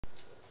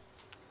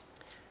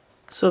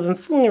So I've been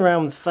fooling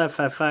around with the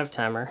 555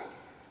 timer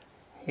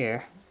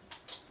here,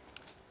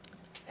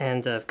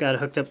 and I've got it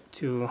hooked up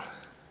to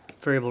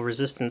variable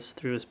resistance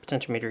through this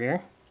potentiometer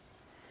here,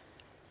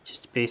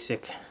 just a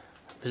basic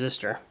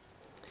resistor.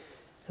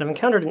 And I've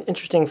encountered an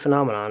interesting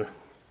phenomenon.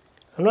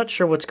 I'm not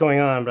sure what's going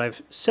on, but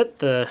I've set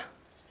the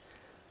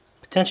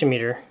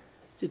potentiometer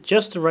to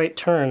just the right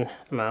turn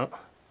amount,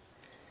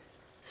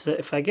 so that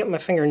if I get my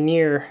finger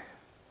near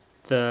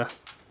the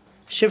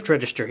shift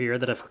register here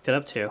that I've hooked it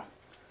up to,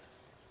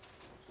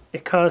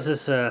 it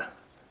causes a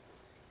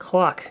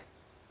clock,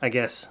 I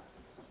guess,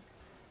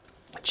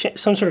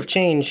 some sort of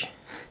change.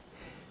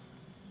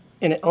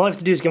 And all I have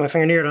to do is get my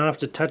finger near it, I don't have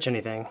to touch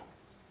anything.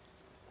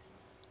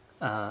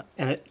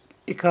 And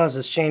it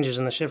causes changes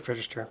in the shift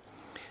register.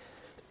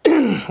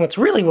 What's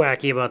really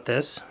wacky about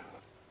this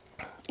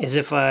is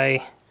if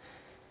I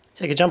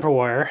take a jumper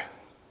wire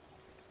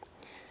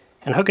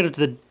and hook it up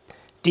to the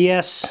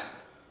DS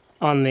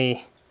on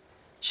the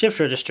shift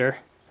register,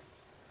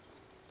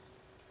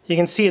 you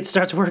can see it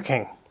starts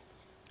working.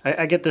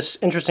 I get this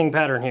interesting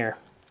pattern here.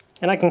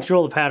 And I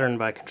control the pattern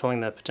by controlling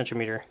the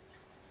potentiometer.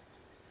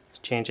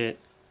 Just change it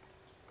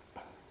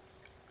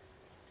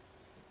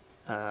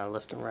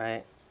left and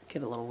right.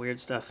 Get a little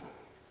weird stuff.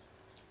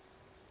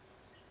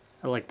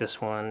 I like this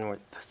one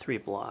with the 3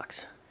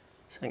 blocks.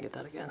 So I can get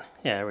that again.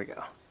 Yeah, there we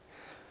go.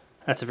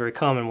 That's a very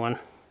common one.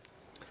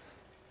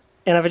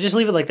 And if I just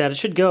leave it like that, it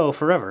should go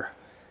forever.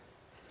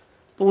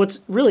 But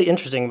what's really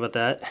interesting about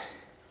that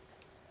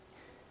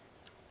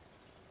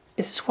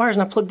is this wire's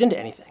not plugged into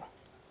anything.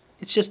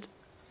 It's just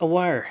a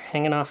wire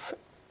hanging off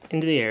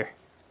into the air.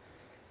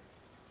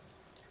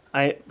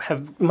 I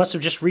must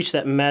have just reached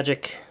that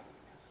magic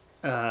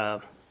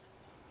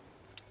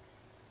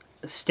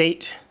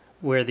state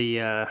where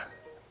the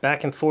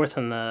back and forth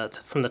from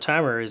the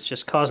timer is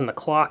just causing the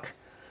clock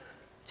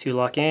to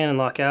lock in and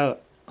lock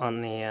out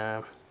on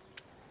the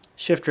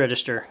shift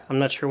register. I'm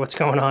not sure what's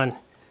going on.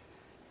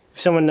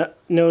 If someone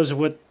knows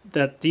what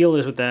that deal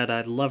is with that,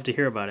 I'd love to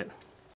hear about it.